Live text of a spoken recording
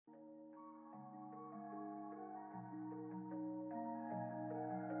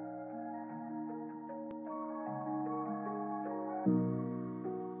She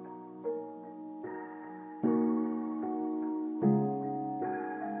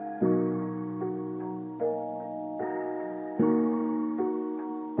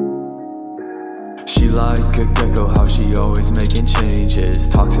like a gecko, how she always making changes.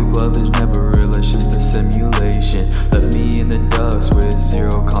 Toxic love is never real, it's just a simulation. Left me in the dust with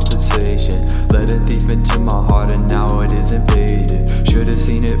zero compensation. Let a thief into my heart and now it is invaded. Should've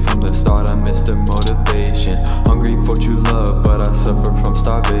seen it from the start, I missed the motivation. Hungry for true love, but I suffer from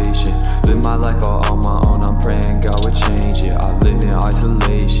starvation. Live my life all on my own, I'm praying God would change it. I live in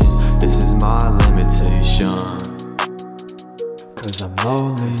isolation, this is my limitation. Cause I'm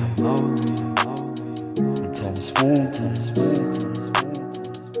lonely,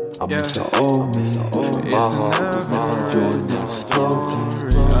 I miss the old me. My heart was never joy, exploding.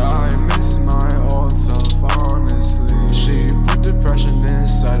 I miss my old self, honestly. She put depression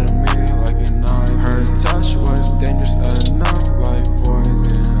inside of me like a knife. Her touch was dangerous enough, like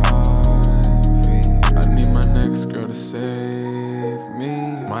poison ivy. I need my next girl to save me.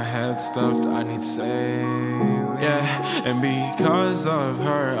 My head stuffed, I need saline. Yeah, and because of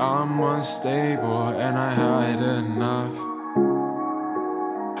her, I'm unstable and I had enough.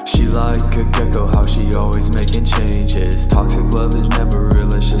 She like a gecko, how she always making changes. Toxic love is never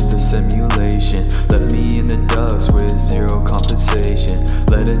real, it's just a simulation. Left me in the dust with zero compensation.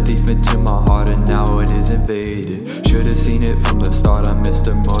 Let a thief into my heart and now it is invaded. Should've seen it from the start, I missed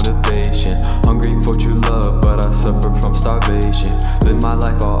the motivation. Hungry for true love, but I suffer from starvation. Live my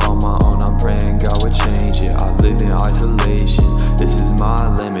life all on my own, I'm praying God would change it. I live in isolation, this is my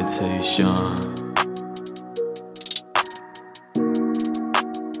limitation.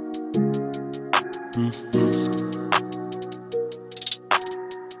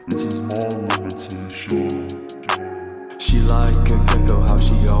 This is my limitation. She like a gecko, how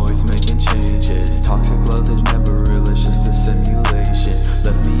she always making changes. Toxic love is never real, it's just a simulation.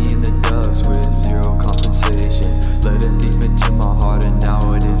 Left me in the dust with zero compensation. Let a thief into my heart and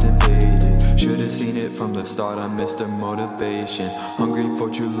now it is invaded. Should've seen it from the start, I missed the motivation. Hungry for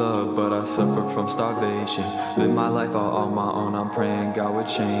true love, but I suffer from starvation. Live my life all on my own, I'm praying God would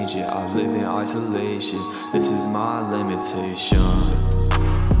change it. I live in isolation, this is my limitation.